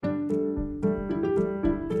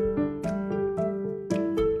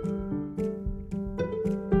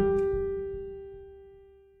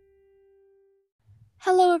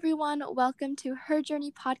everyone. Welcome to Her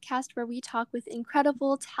Journey podcast, where we talk with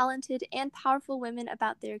incredible, talented, and powerful women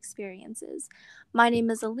about their experiences. My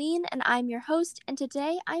name is Aline, and I'm your host, and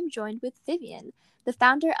today I'm joined with Vivian, the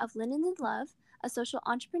founder of Linens in Love, a social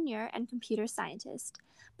entrepreneur and computer scientist.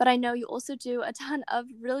 But I know you also do a ton of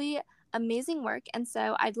really amazing work, and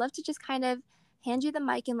so I'd love to just kind of hand you the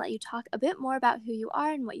mic and let you talk a bit more about who you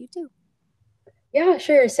are and what you do. Yeah,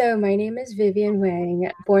 sure. So my name is Vivian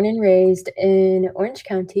Wang, born and raised in Orange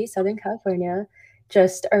County, Southern California,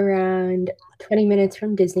 just around 20 minutes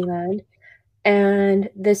from Disneyland. And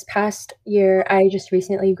this past year, I just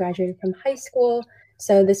recently graduated from high school.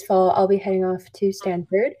 So this fall, I'll be heading off to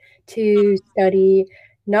Stanford to study,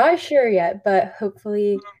 not sure yet, but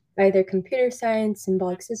hopefully either computer science,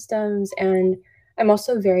 symbolic systems, and I'm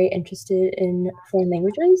also very interested in foreign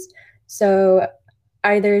languages. So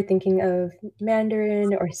either thinking of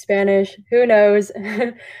Mandarin or Spanish, who knows?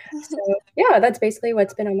 So, yeah, that's basically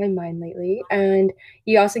what's been on my mind lately. And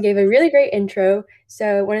you also gave a really great intro.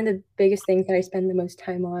 So, one of the biggest things that I spend the most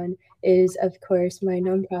time on is, of course, my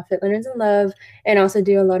nonprofit, Linens in Love, and also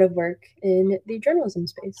do a lot of work in the journalism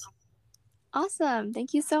space. Awesome.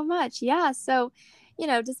 Thank you so much. Yeah. So,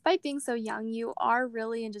 despite being so young, you are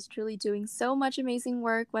really and just truly doing so much amazing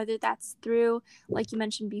work, whether that's through, like you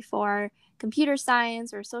mentioned before, computer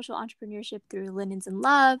science or social entrepreneurship through Linens in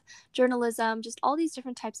Love, journalism, just all these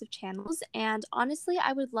different types of channels. And honestly,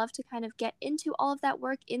 I would love to kind of get into all of that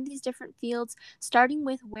work in these different fields, starting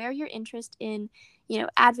with where your interest in,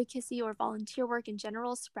 advocacy or volunteer work in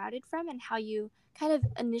general sprouted from and how you kind of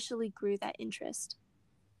initially grew that interest.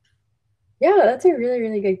 Yeah, that's a really,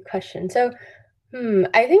 really good question. So,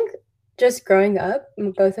 I think just growing up,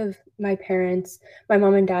 both of my parents, my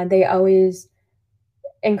mom and dad, they always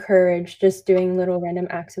encourage just doing little random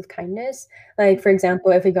acts of kindness. Like, for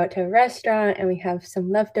example, if we go to a restaurant and we have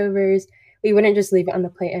some leftovers, we wouldn't just leave it on the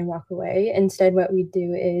plate and walk away. Instead, what we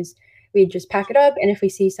do is we just pack it up. And if we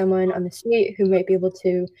see someone on the street who might be able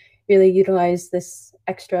to really utilize this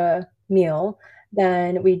extra meal,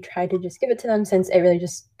 then we try to just give it to them since it really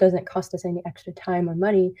just doesn't cost us any extra time or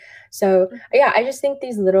money. So, yeah, I just think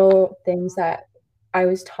these little things that I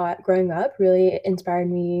was taught growing up really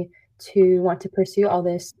inspired me to want to pursue all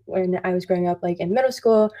this when I was growing up, like in middle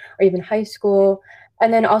school or even high school.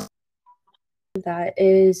 And then also that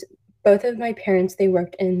is both of my parents, they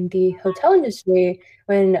worked in the hotel industry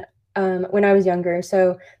when I was younger.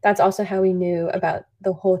 So that's also how we knew about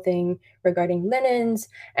the whole thing regarding linens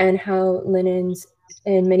and how linens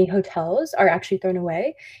in many hotels are actually thrown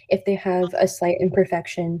away if they have a slight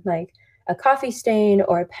imperfection, like a coffee stain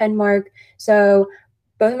or a pen mark. So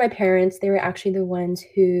both of my parents, they were actually the ones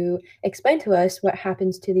who explained to us what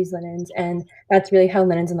happens to these linens, and that's really how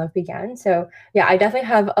Linens in Love began. So yeah, I definitely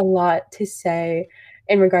have a lot to say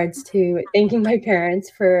in regards to thanking my parents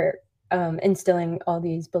for instilling all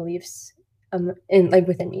these beliefs in like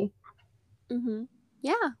within me. Mm-hmm.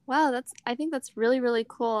 Yeah. Wow. I think that's really, really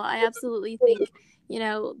cool. I absolutely think,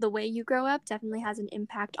 the way you grow up definitely has an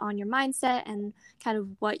impact on your mindset and kind of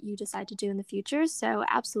what you decide to do in the future. So,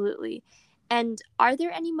 absolutely. And are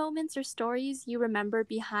there any moments or stories you remember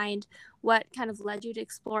behind what kind of led you to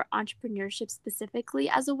explore entrepreneurship specifically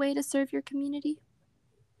as a way to serve your community?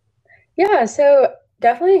 Yeah, so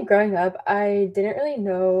definitely growing up, I didn't really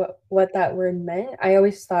know what that word meant. I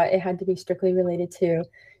always thought it had to be strictly related to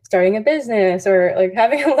starting a business or like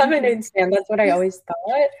having a Mm-hmm. lemonade stand. That's what I always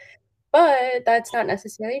thought. But that's not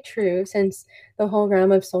necessarily true since the whole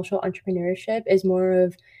realm of social entrepreneurship is more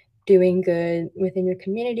of doing good within your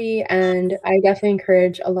community. And I definitely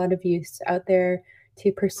encourage a lot of youths out there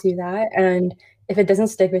to pursue that. And if it doesn't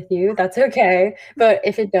stick with you, that's okay. But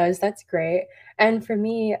if it does, that's great. And for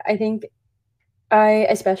me, I think I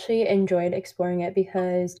especially enjoyed exploring it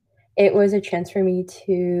because it was a chance for me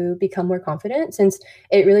to become more confident since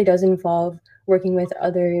it really does involve working with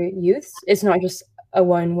other youths. It's not just a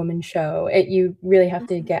one woman show. You really have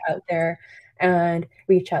to get out there and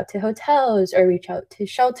reach out to hotels or reach out to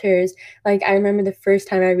shelters. Like I remember the first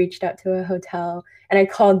time I reached out to a hotel and I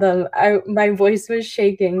called them, my voice was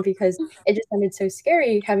shaking because it just sounded so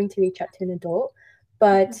scary having to reach out to an adult.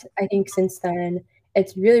 But I think since then,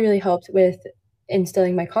 it's really, really helped with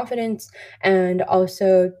instilling my confidence and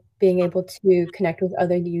also being able to connect with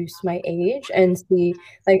other youths my age and see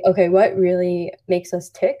like okay what really makes us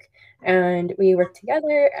tick and we work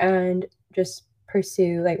together and just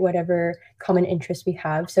pursue like whatever common interest we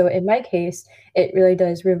have. So in my case it really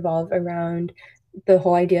does revolve around the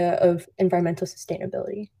whole idea of environmental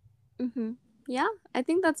sustainability. Mm-hmm. Yeah, I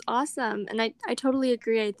think that's awesome. And I totally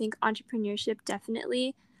agree. I think entrepreneurship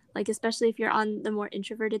definitely like especially if you're on the more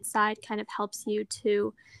introverted side, kind of helps you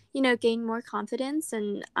to, gain more confidence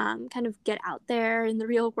and kind of get out there in the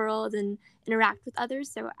real world and interact with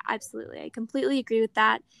others. So absolutely, I completely agree with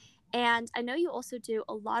that. And I know you also do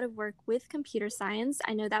a lot of work with computer science.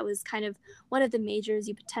 I know that was kind of one of the majors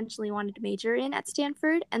you potentially wanted to major in at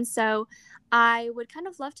Stanford. And so I would kind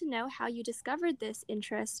of love to know how you discovered this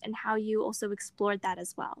interest and how you also explored that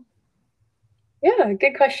as well. Yeah,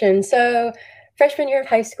 good question. So, freshman year of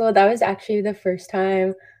high school, that was actually the first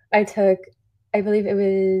time I took, I believe it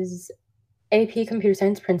was AP Computer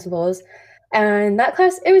Science Principles. And that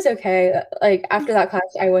class, it was okay. Like after that class,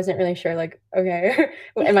 I wasn't really sure, like, okay,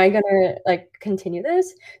 am I gonna like continue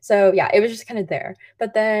this? So yeah, it was just kind of there.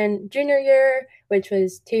 But then junior year, which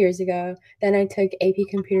was 2 years ago, then I took AP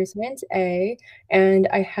Computer Science A, and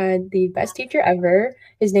I had the best teacher ever.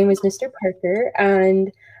 His name was Mr. Parker,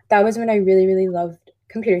 and that was when I really, really loved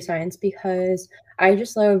computer science because I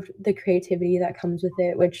just loved the creativity that comes with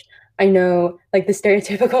it, which I know like the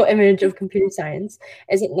stereotypical image of computer science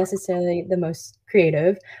isn't necessarily the most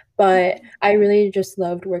creative, but I really just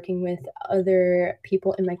loved working with other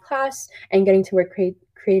people in my class and getting to work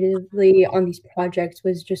creatively on these projects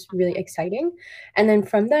was just really exciting. And then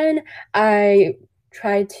from then, I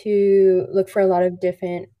tried to look for a lot of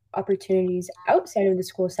different opportunities outside of the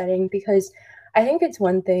school setting because I think it's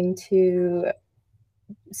one thing to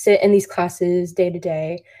sit in these classes day to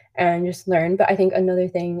day and just learn. But I think another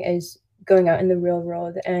thing is going out in the real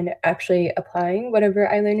world and actually applying whatever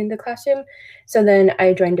I learned in the classroom. So then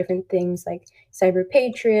I joined different things like Cyber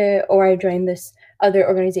Patriot, or I joined this other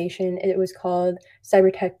organization. It was called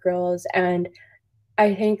Cyber Tech Girls. And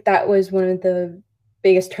I think that was one of the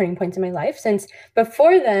biggest turning points in my life since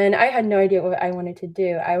before then I had no idea what I wanted to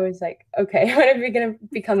do. I was like, okay, am I going to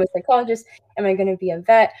become a psychologist? Am I going to be a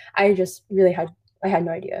vet? I had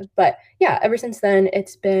no idea. But yeah, ever since then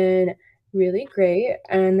it's been really great.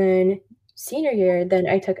 And then senior year, then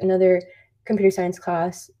I took another computer science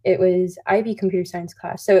class. It was IB computer science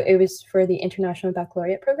class. So it was for the International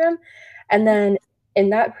Baccalaureate program. And then in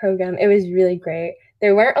that program, it was really great.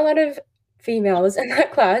 There weren't a lot of females in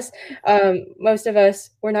that class. Most of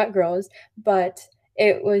us were not girls, but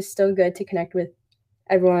it was still good to connect with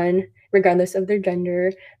everyone, regardless of their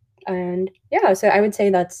gender. And yeah, so I would say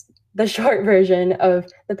that's the short version of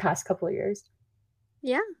the past couple of years.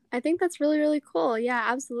 Yeah, I think that's really, really cool. Yeah,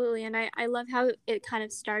 absolutely. And I love how it kind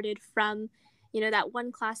of started from, that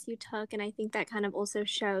one class you took. And I think that kind of also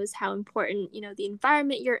shows how important, the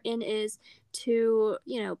environment you're in is to,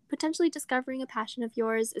 potentially discovering a passion of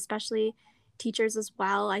yours, especially teachers as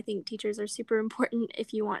well. I think teachers are super important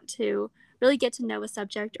if you want to really get to know a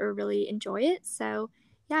subject or really enjoy it. So,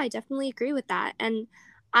 yeah, I definitely agree with that. And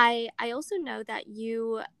I also know that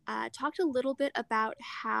you talked a little bit about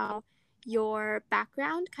how your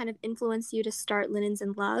background kind of influenced you to start Linens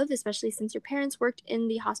in Love, especially since your parents worked in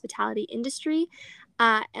the hospitality industry.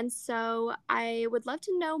 And so I would love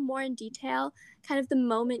to know more in detail, kind of the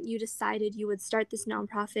moment you decided you would start this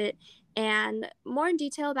nonprofit and more in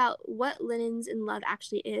detail about what Linens in Love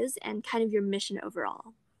actually is and kind of your mission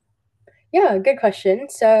overall. Yeah, good question.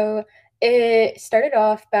 So it started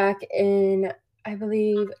off back in, I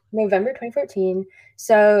believe, November 2014.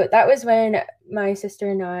 So that was when my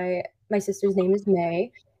sister and my sister's name is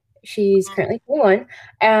May. She's currently 21.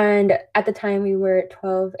 And at the time we were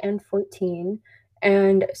 12 and 14.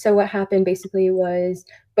 And so what happened basically was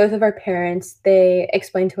both of our parents, they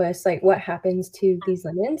explained to us like what happens to these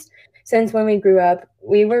lemons. Since when we grew up,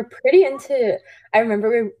 we were pretty into, I remember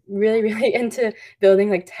we were really, really into building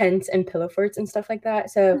like tents and pillow forts and stuff like that.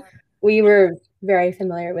 So we were very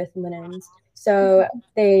familiar with linens. So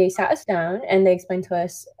they sat us down and they explained to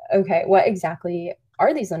us, okay, what exactly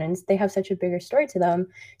are these linens? They have such a bigger story to them.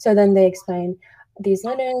 So then they explained these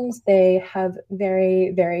linens, they have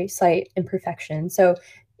very, very slight imperfections. So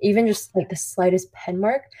even just like the slightest pen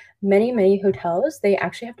mark, many hotels, they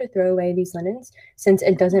actually have to throw away these linens since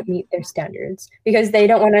it doesn't meet their standards because they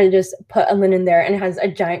don't want to just put a linen there and it has a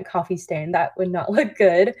giant coffee stain. That would not look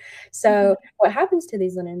good. So what happens to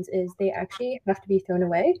these linens is they actually have to be thrown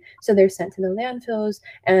away. So they're sent to the landfills,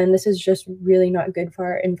 and this is just really not good for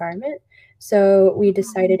our environment. So we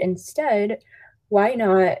decided instead, why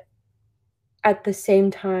not at the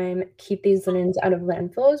same time keep these linens out of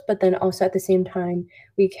landfills, but then also at the same time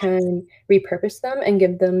we can repurpose them and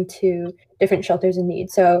give them to different shelters in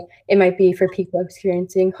need. So it might be for people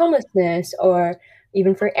experiencing homelessness, or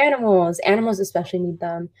even for animals. Animals especially need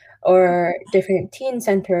them, or different teen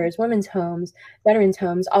centers, women's homes, veterans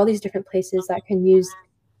homes, all these different places that can use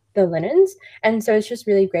the linens. And so it's just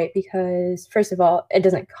really great because first of all, it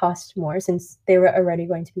doesn't cost more since they were already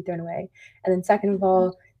going to be thrown away. And then second of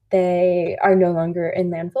all, they are no longer in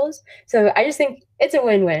landfills. So I just think it's a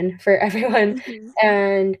win-win for everyone. Mhm.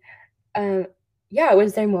 And yeah,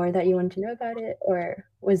 was there more that you wanted to know about it, or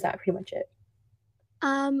was that pretty much it?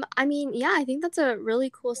 I mean, yeah, I think that's a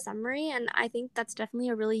really cool summary, and I think that's definitely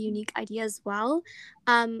a really unique idea as well.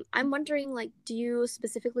 I'm wondering, like, do you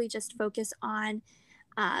specifically just focus on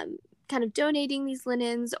um, kind of donating these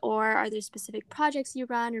linens, or are there specific projects you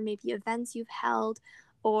run, or maybe events you've held,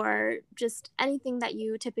 or just anything that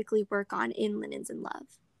you typically work on in Linens in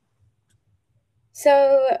Love?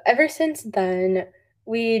 So ever since then,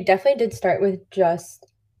 we definitely did start with just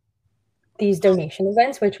these donation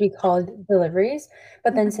events, which we called deliveries.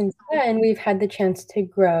 But then Mhm. since then, we've had the chance to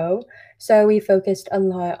grow. So we focused a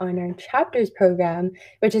lot on our chapters program,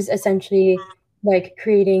 which is essentially like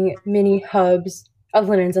creating mini hubs of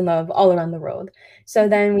Linens in Love all around the world. So Mhm.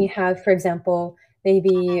 then we have, for example,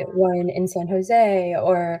 maybe one in San Jose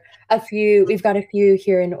or we've got a few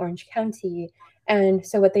here in Orange County. And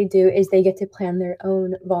so what they do is they get to plan their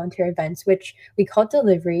own volunteer events, which we call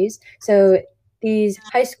deliveries. So these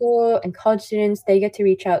high school and college students, they get to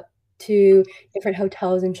reach out to different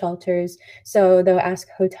hotels and shelters. So they'll ask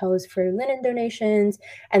hotels for linen donations,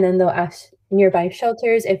 and then they'll ask nearby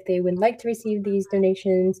shelters if they would like to receive these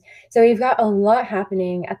donations. So we've got a lot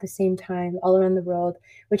happening at the same time all around the world,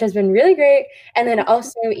 which has been really great. And then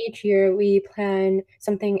also each year we plan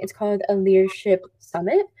something, it's called a leadership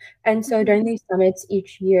summit. And so during Mhm. these summits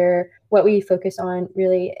each year, what we focus on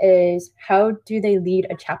really is how do they lead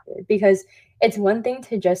a chapter? Because it's one thing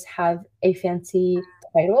to just have a fancy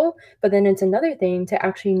title, but then it's another thing to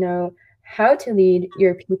actually know how to lead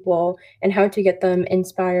your people and how to get them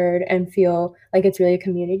inspired and feel like it's really a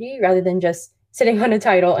community rather than just sitting on a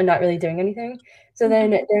title and not really doing anything. So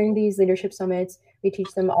then Mhm. during these leadership summits, we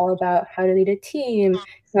teach them all about how to lead a team,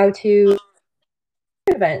 how to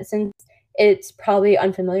event since it's probably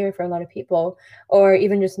unfamiliar for a lot of people, or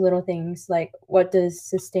even just little things like what does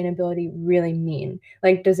sustainability really mean?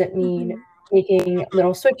 Like, does it mean Mhm. making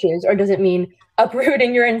little switches, or does it mean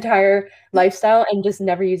uprooting your entire lifestyle and just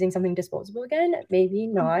never using something disposable again? Maybe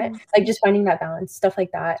not. Mhm. Like, just finding that balance, stuff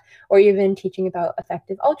like that, or even teaching about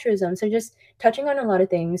effective altruism. So, just touching on a lot of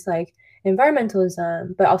things like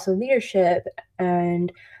environmentalism, but also leadership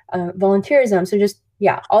and volunteerism. So just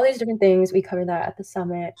yeah, all these different things. We cover that at the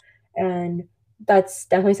summit, and that's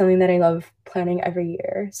definitely something that I love planning every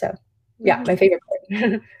year. So yeah, my Mhm. favorite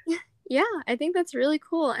part. Yeah, I think that's really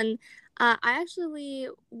cool. And I actually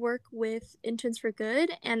work with Interns for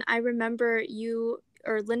Good, and I remember you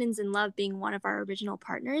or Linens in Love being one of our original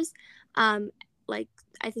partners. Um, like,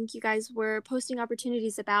 I think you guys were posting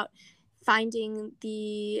opportunities about finding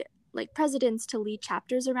the presidents to lead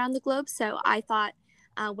chapters around the globe. So I thought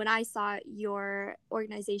when I saw your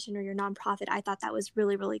organization or your nonprofit, I thought that was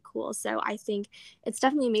really, really cool. So I think it's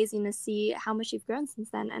definitely amazing to see how much you've grown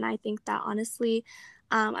since then. And I think that honestly,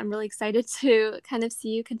 I'm really excited to kind of see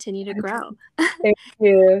you continue to grow. Thank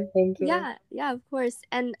you. Thank you. Yeah, yeah, of course.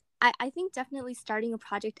 And I think definitely starting a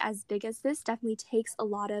project as big as this definitely takes a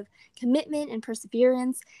lot of commitment and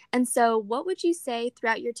perseverance. And so, what would you say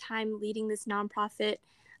throughout your time leading this nonprofit?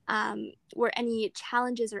 Were any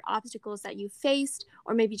challenges or obstacles that you faced,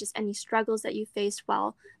 or maybe just any struggles that you faced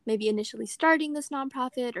while maybe initially starting this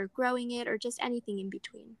nonprofit or growing it, or just anything in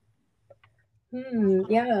between?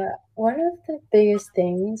 Yeah, one of the biggest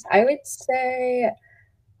things I would say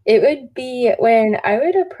it would be when I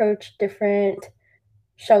would approach different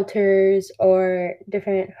shelters or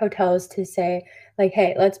different hotels to say like,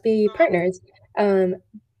 "Hey, let's be partners." Um,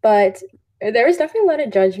 but there was definitely a lot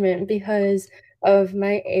of judgment because of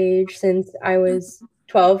my age since I was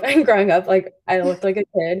 12 and growing up, like, I looked like a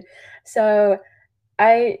kid. So,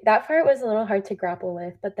 I that part was a little hard to grapple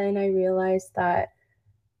with, but then I realized that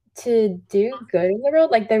to do good in the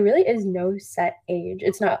world, like, there really is no set age.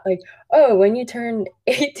 It's not like, "Oh, when you turn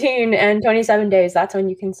 18 and 27 days, that's when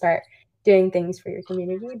you can start doing things for your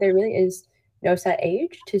community." There really is no set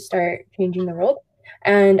age to start changing the world,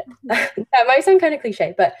 and Mhm. that might sound kinda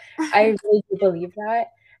cliché, but I really do believe that,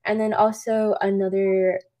 and then also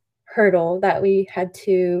another hurdle that we had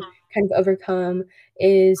to kind of overcome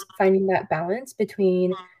is finding that balance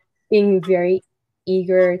between being very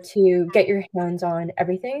eager to get your hands on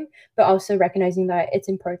everything, but also recognizing that it's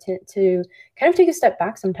important to kind of take a step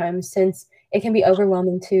back sometimes since it can be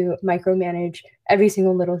overwhelming to micromanage every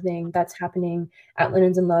single little thing that's happening at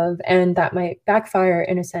Linens in Love, and that might backfire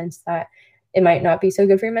in a sense that it might not be so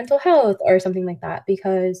good for your mental health or something like that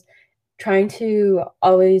because trying to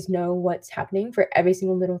always know what's happening for every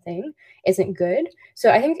single little thing isn't good.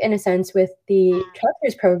 So I think in a sense with the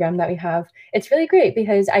chapters program that we have, it's really great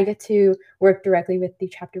because I get to work directly with the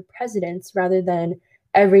chapter presidents rather than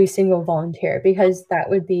every single volunteer because that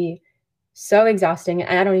would be so exhausting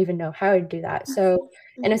and I don't even know how to do that. So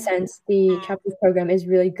in a Mhm. sense, the chapter program is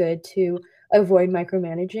really good to avoid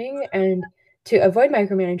micromanaging. And to avoid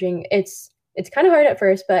micromanaging, it's kind of hard at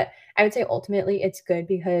first, but I would say ultimately it's good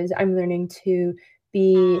because I'm learning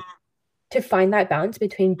be to find that balance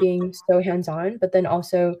between being so hands-on, but then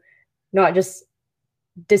also not just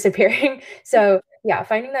disappearing. So yeah,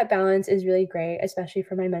 finding that balance is really great, especially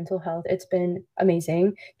for my mental health. It's been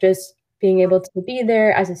amazing just being able to be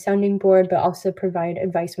there as a sounding board, but also provide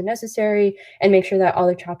advice when necessary and make sure that all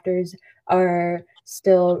the chapters are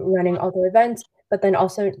still running all their events, but then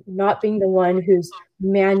also not being the one who's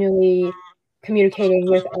manually communicating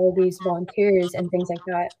with all these volunteers and things like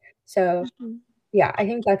that. So Mhm. yeah, I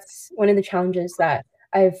think that's one of the challenges that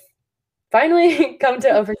I've finally come to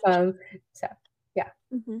overcome. So yeah.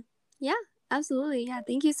 Mhm. Yeah, absolutely. Yeah,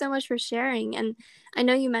 thank you so much for sharing. And I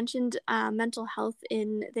know you mentioned mental health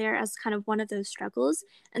in there as kind of one of those struggles.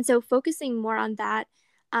 And so, focusing more on that,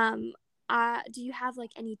 um, do you have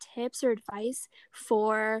like any tips or advice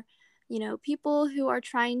for, people who are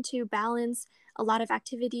trying to balance a lot of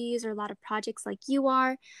activities or a lot of projects like you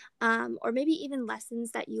are, or maybe even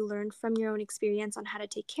lessons that you learned from your own experience on how to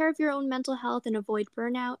take care of your own mental health and avoid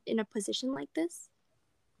burnout in a position like this?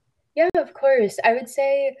 Yeah, of course. I would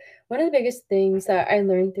say one of the biggest things that I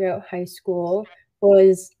learned throughout high school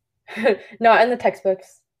was not in the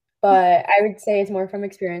textbooks, but I would say it's more from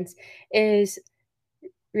experience, is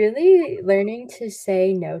really learning to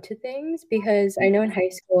say no to things because I know in high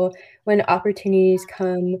school, when opportunities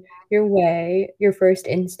come your way, your first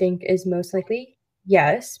instinct is most likely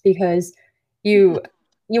yes, because Mhm. you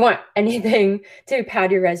you want anything to pad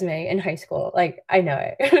your resume in high school. Like I know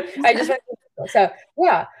it. I just went to school. So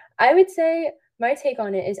yeah, I would say my take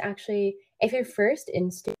on it is actually if your first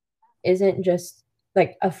instinct isn't just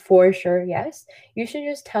like a for sure yes, you should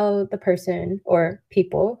just tell the person or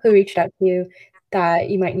people who reached out to you that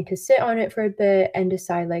you might need to sit on it for a bit and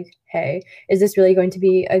decide like, hey, is this really going to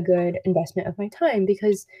be a good investment of my time?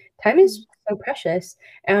 Because time is so precious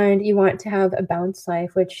and you want to have a balanced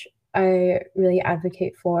life, which I really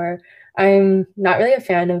advocate for. I'm not really a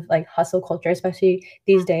fan of like hustle culture, especially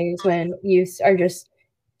these days when youth are just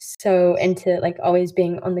so into like always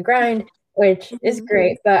being on the grind, which is Mhm.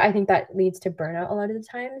 great, but I think that leads to burnout a lot of the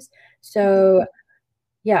times. Mhm. So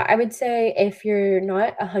yeah, I would say if you're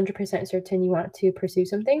not 100% certain you want to pursue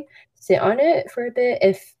something, sit on it for a bit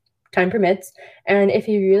if time permits. And if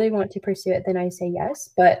you really want to pursue it, then I say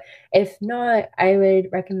yes. But if not, I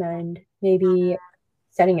would recommend maybe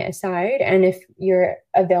setting it aside. And if you're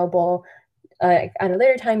available at a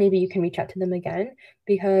later time, maybe you can reach out to them again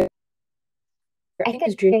because I think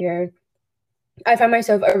it's junior year. I found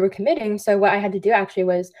myself overcommitting. So what I had to do actually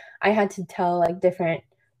was I had to tell like different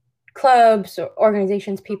clubs or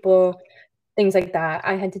organizations, people, things like that.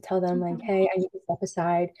 I had to tell them like, Mhm. hey, I need to step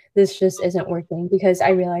aside. This just isn't working because I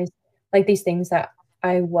realized like these things that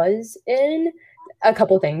I was in, a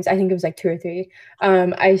couple things, I think it was like two or three.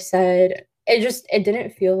 I said it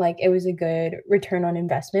didn't feel like it was a good return on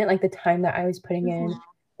investment. Like the time that I was putting in Mhm.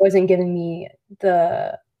 wasn't giving me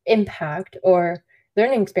the impact or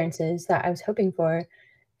learning experiences that I was hoping for.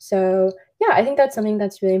 So yeah, I think that's something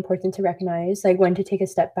that's really important to recognize, like when to take a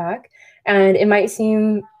step back. And it might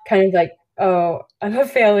seem kind of like, oh, I'm a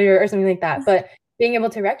failure or something like that. But being able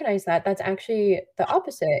to recognize that, that's actually the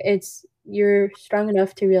opposite. It's you're strong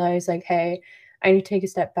enough to realize, like, hey, I need to take a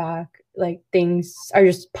step back. Like things are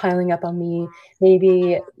just piling up on me.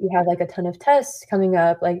 Maybe you have like a ton of tests coming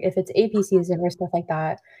up, like if it's AP season or stuff like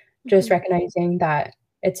that, just Mhm. recognizing that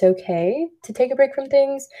it's okay to take a break from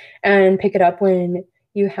things and pick it up when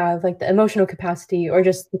you have like the emotional capacity or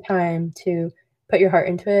just the time to put your heart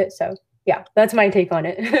into it. So yeah, that's my take on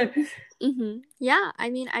it. Yeah, I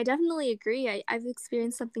mean, I definitely agree. I've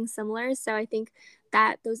experienced something similar. So I think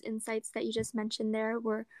that those insights that you just mentioned there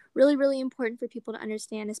were really, really important for people to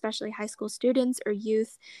understand, especially high school students or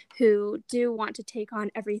youth who do want to take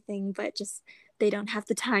on everything, but just they don't have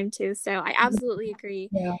the time to. So I absolutely agree.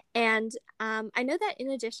 Yeah. And I know that in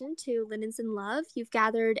addition to Linens in Love, you've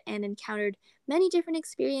gathered and encountered many different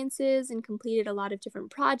experiences and completed a lot of different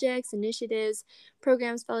projects, initiatives,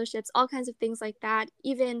 programs, fellowships, all kinds of things like that.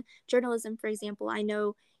 Even journalism, for example, I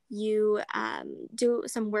know you do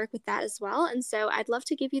some work with that as well. And so I'd love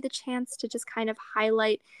to give you the chance to just kind of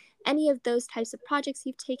highlight any of those types of projects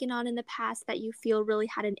you've taken on in the past that you feel really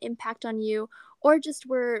had an impact on you or just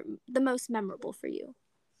were the most memorable for you.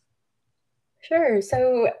 Sure.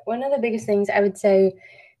 So one of the biggest things I would say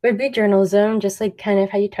would be journalism, just like kind of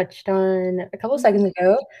how you touched on a couple Mhm. seconds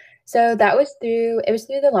ago. So it was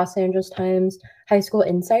through the Los Angeles Times High School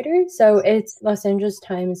Insider. So it's Los Angeles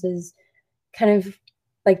Times is kind of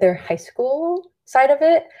like their high school side of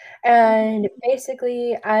it. And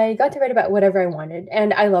basically, I got to write about whatever I wanted.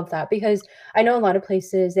 And I love that because I know a lot of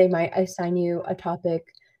places they might assign you a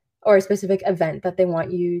topic or a specific event that they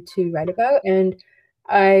want you to write about. And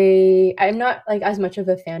I'm not like as much of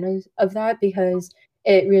a fan of that because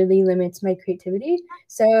it really limits my creativity.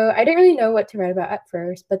 So I didn't really know what to write about at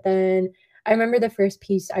first, but then I remember the first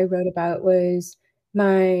piece I wrote about was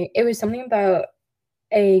it was something about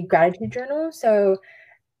a gratitude journal. So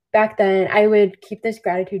back then, I would keep this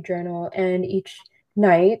gratitude journal, and each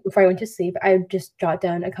night before I went to sleep, I would just jot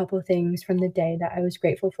down a couple of things from the day that I was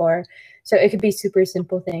grateful for. So it could be super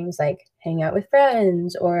simple things like hanging out with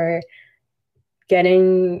friends or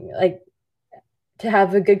getting like to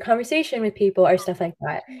have a good conversation with people or stuff like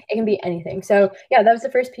that. It can be anything. So yeah, that was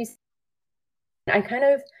the first piece. I kind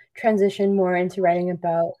of transitioned more into writing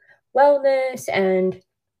about wellness and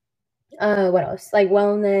what else? Like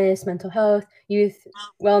wellness, mental health, youth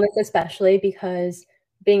wellness, especially because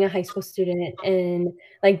being a high school student in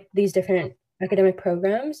like these different academic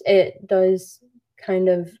programs, it does kind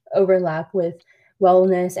of overlap with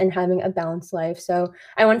wellness and having a balanced life. So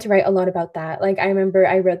I wanted to write a lot about that. Like I remember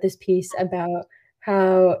I wrote this piece about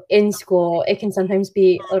how in school it can sometimes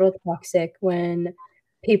be a little toxic when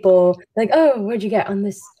people like, oh, what'd you get on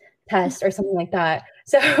this test or something like that.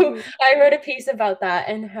 So I wrote a piece about that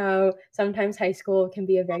and how sometimes high school can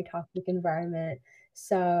be a very toxic environment.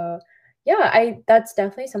 So yeah, I that's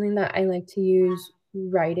definitely something that I like to use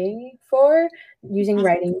writing for, using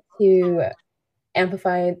writing to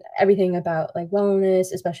amplify everything about like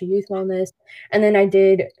wellness, especially youth wellness. And then I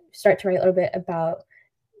did start to write a little bit about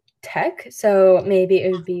tech. So maybe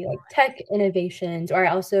it would be like tech innovations, or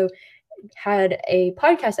I also had a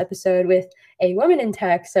podcast episode with a woman in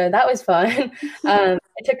tech, so that was fun.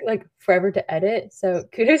 It took like forever to edit, so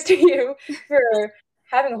kudos to you for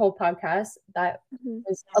having a whole podcast. That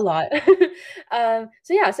was a lot.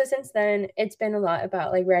 So yeah, so since then it's been a lot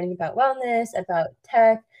about like writing about wellness, about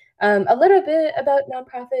tech, a little bit about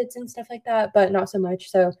nonprofits and stuff like that, but not so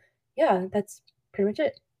much. So yeah, that's pretty much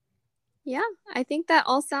it. Yeah, I think that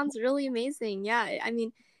all sounds really amazing. Yeah, I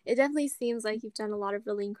mean, it definitely seems like you've done a lot of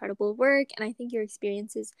really incredible work, and I think your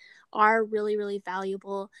experiences are really, really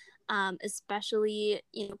valuable, especially,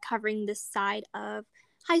 covering this side of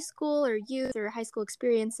high school or youth or high school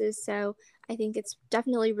experiences. So I think it's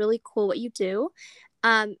definitely really cool what you do.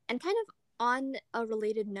 And kind of on a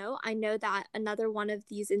related note, I know that another one of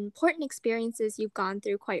these important experiences you've gone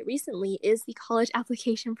through quite recently is the college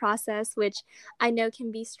application process, which I know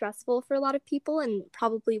can be stressful for a lot of people and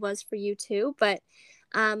probably was for you too. But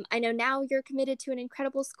I know now you're committed to an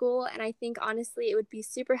incredible school, and I think honestly it would be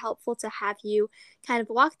super helpful to have you kind of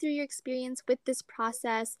walk through your experience with this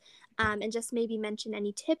process, and just maybe mention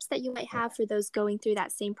any tips that you might have for those going through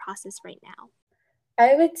that same process right now.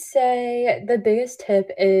 I would say the biggest tip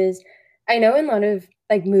is I know in a lot of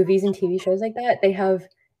like movies and TV shows like that, they have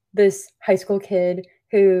this high school kid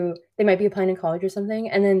who they might be applying to college or something,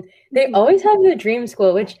 and then they Mhm. always have the dream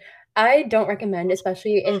school, which I don't recommend,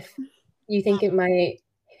 especially if you think it might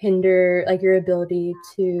hinder like your ability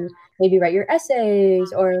to maybe write your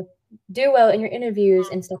essays or do well in your interviews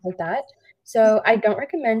and stuff like that. So I don't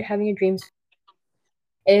recommend having a dream.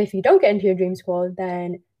 If you don't get into your dream school,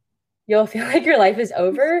 then you'll feel like your life is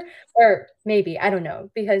over, or maybe, I don't know,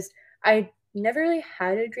 because I never really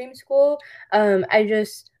had a dream school. I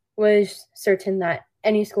just was certain that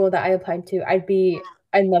any school that I applied to,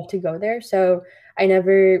 I'd love to go there. So I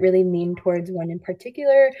never really leaned towards one in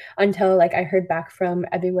particular until like I heard back from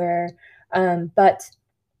everywhere. But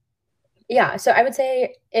yeah, so I would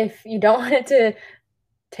say if you don't want it to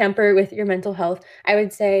tamper with your mental health, I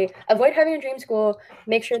would say avoid having a dream school.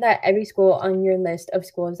 Make sure that every school on your list of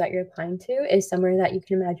schools that you're applying to is somewhere that you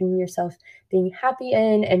can imagine yourself being happy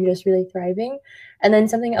in and just really thriving. And then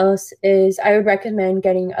something else is I would recommend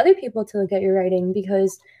getting other people to look at your writing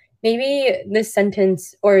because maybe this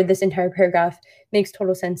sentence or this entire paragraph makes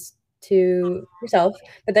total sense to yourself.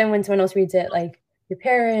 But then when someone else reads it, like your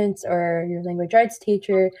parents or your language arts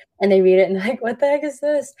teacher, and they read it and they're like, what the heck is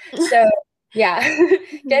this? So yeah,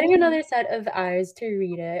 Mhm. getting another set of eyes to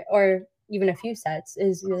read it, or even a few sets,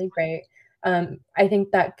 is really great. I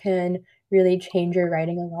think that can really change your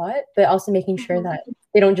writing a lot, but also making sure Mhm. that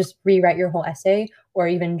they don't just rewrite your whole essay or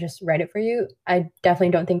even just write it for you. I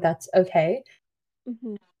definitely don't think that's okay.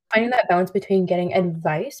 Mhm. Finding that balance between getting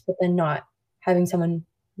advice, but then not having someone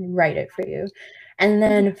write it for you. And Mhm.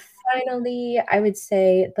 then finally, I would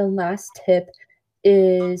say the last tip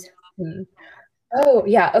is Oh,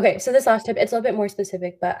 yeah. Okay. So this last tip, it's a little bit more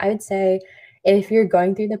specific, but I would say if you're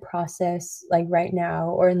going through the process like right now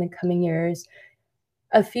or in the coming years,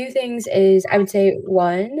 a few things is I would say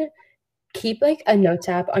one, keep like a notes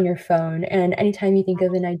app on your phone. And anytime you think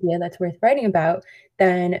of an idea that's worth writing about,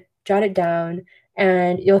 then jot it down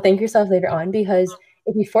and you'll thank yourself later on because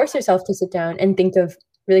if you force yourself to sit down and think of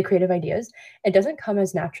really creative ideas, it doesn't come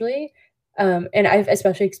as naturally. And I've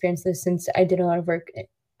especially experienced this since I did a lot of work.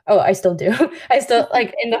 Oh, I still do. I still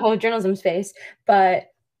like in the whole journalism space. But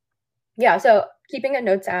yeah, so keeping a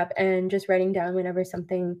notes app and just writing down whenever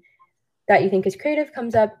something that you think is creative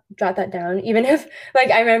comes up, jot that down. Even if,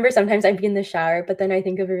 like, I remember sometimes I'd be in the shower, but then I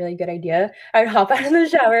think of a really good idea. I would hop out of the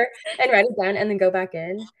shower and write it down and then go back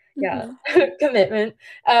in. Yeah, Hmm. commitment.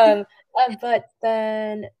 Um, but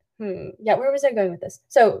then, yeah, where was I going with this?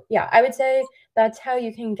 So, yeah, I would say that's how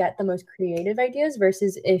you can get the most creative ideas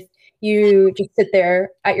versus if you just sit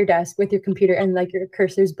there at your desk with your computer and like your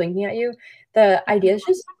cursor's blinking at you, the ideas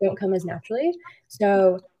just don't come as naturally.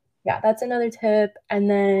 So, yeah, that's another tip. And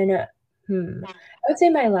then I would say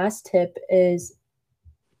my last tip is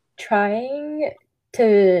trying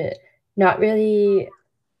to not really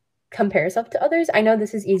compare yourself to others. I know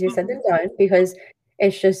this is easier said than done because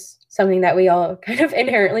it's just something that we all kind of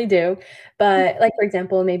inherently do. But like for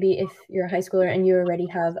example, maybe if you're a high schooler and you already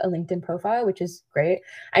have a LinkedIn profile, which is great.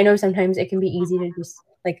 I know sometimes it can be easy to just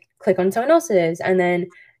like click on someone else's and then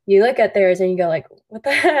you look at theirs and you go like, what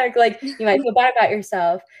the heck? Like you might feel bad about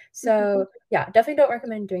yourself. Hmm. So yeah, definitely don't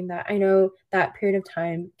recommend doing that. I know that period of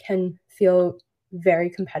time can feel very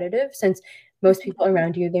competitive since most people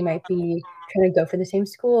around you, they might be trying to go for the same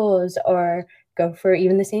schools or go for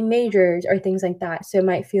even the same majors or things like that. So it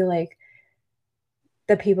might feel like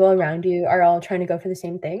the people around you are all trying to go for the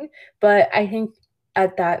same thing. But I think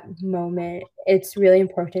at that moment, it's really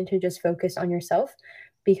important to just focus on yourself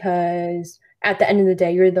because at the end of the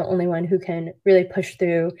day, you're the only one who can really push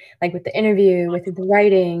through, like with the interview, with the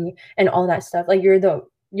writing, and all that stuff. Like you're the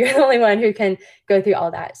only one who can go through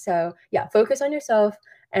all that. So yeah, focus on yourself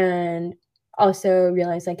and also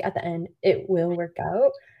realize like at the end it will work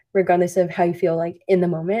out regardless of how you feel like in the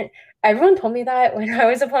moment. Everyone told me that when I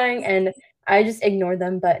was applying and I just ignored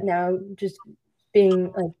them, but now just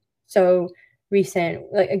being like so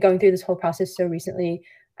recent, like going through this whole process so recently,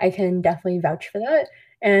 I can definitely vouch for that.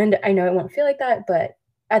 And I know it won't feel like that, but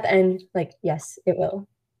at the end, like, yes, it will.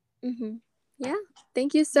 Hmm. Yeah.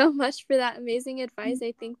 Thank you so much for that amazing advice.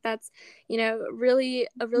 I think that's, really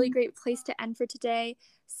a really great place to end for today.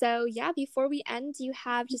 So, yeah, before we end, do you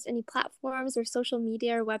have just any platforms or social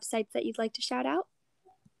media or websites that you'd like to shout out?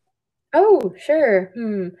 Oh, sure.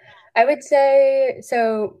 I would say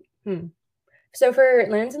so. So for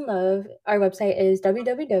Linens in Love, our website is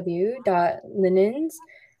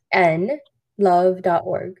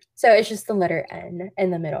www.linenslove.org. So it's just the letter N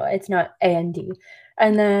in the middle. It's not AND.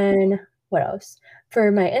 And then what else?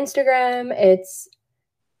 For my Instagram, it's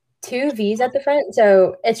two V's at the front.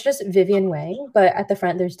 So it's just Vivian Wang, but at the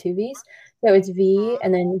front there's two V's. So it's V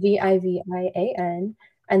and then VIVIAN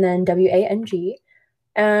and then WANG.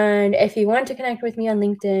 And if you want to connect with me on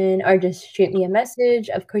LinkedIn or just shoot me a message,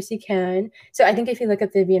 of course you can. So I think if you look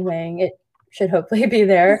up Vivian Wang, it should hopefully be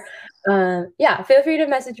there. Yeah, feel free to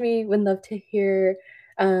message me. Would love to hear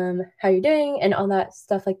how you're doing and all that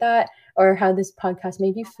stuff like that, or how this podcast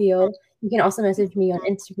made you feel. You can also message me on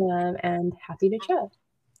Instagram and happy to chat.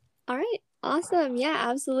 All right. Awesome. Yeah,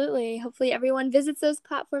 absolutely. Hopefully, everyone visits those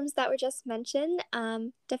platforms that were just mentioned.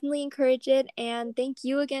 Definitely encourage it. And thank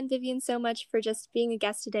you again, Vivian, so much for just being a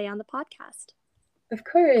guest today on the podcast. Of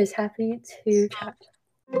course, happy to chat.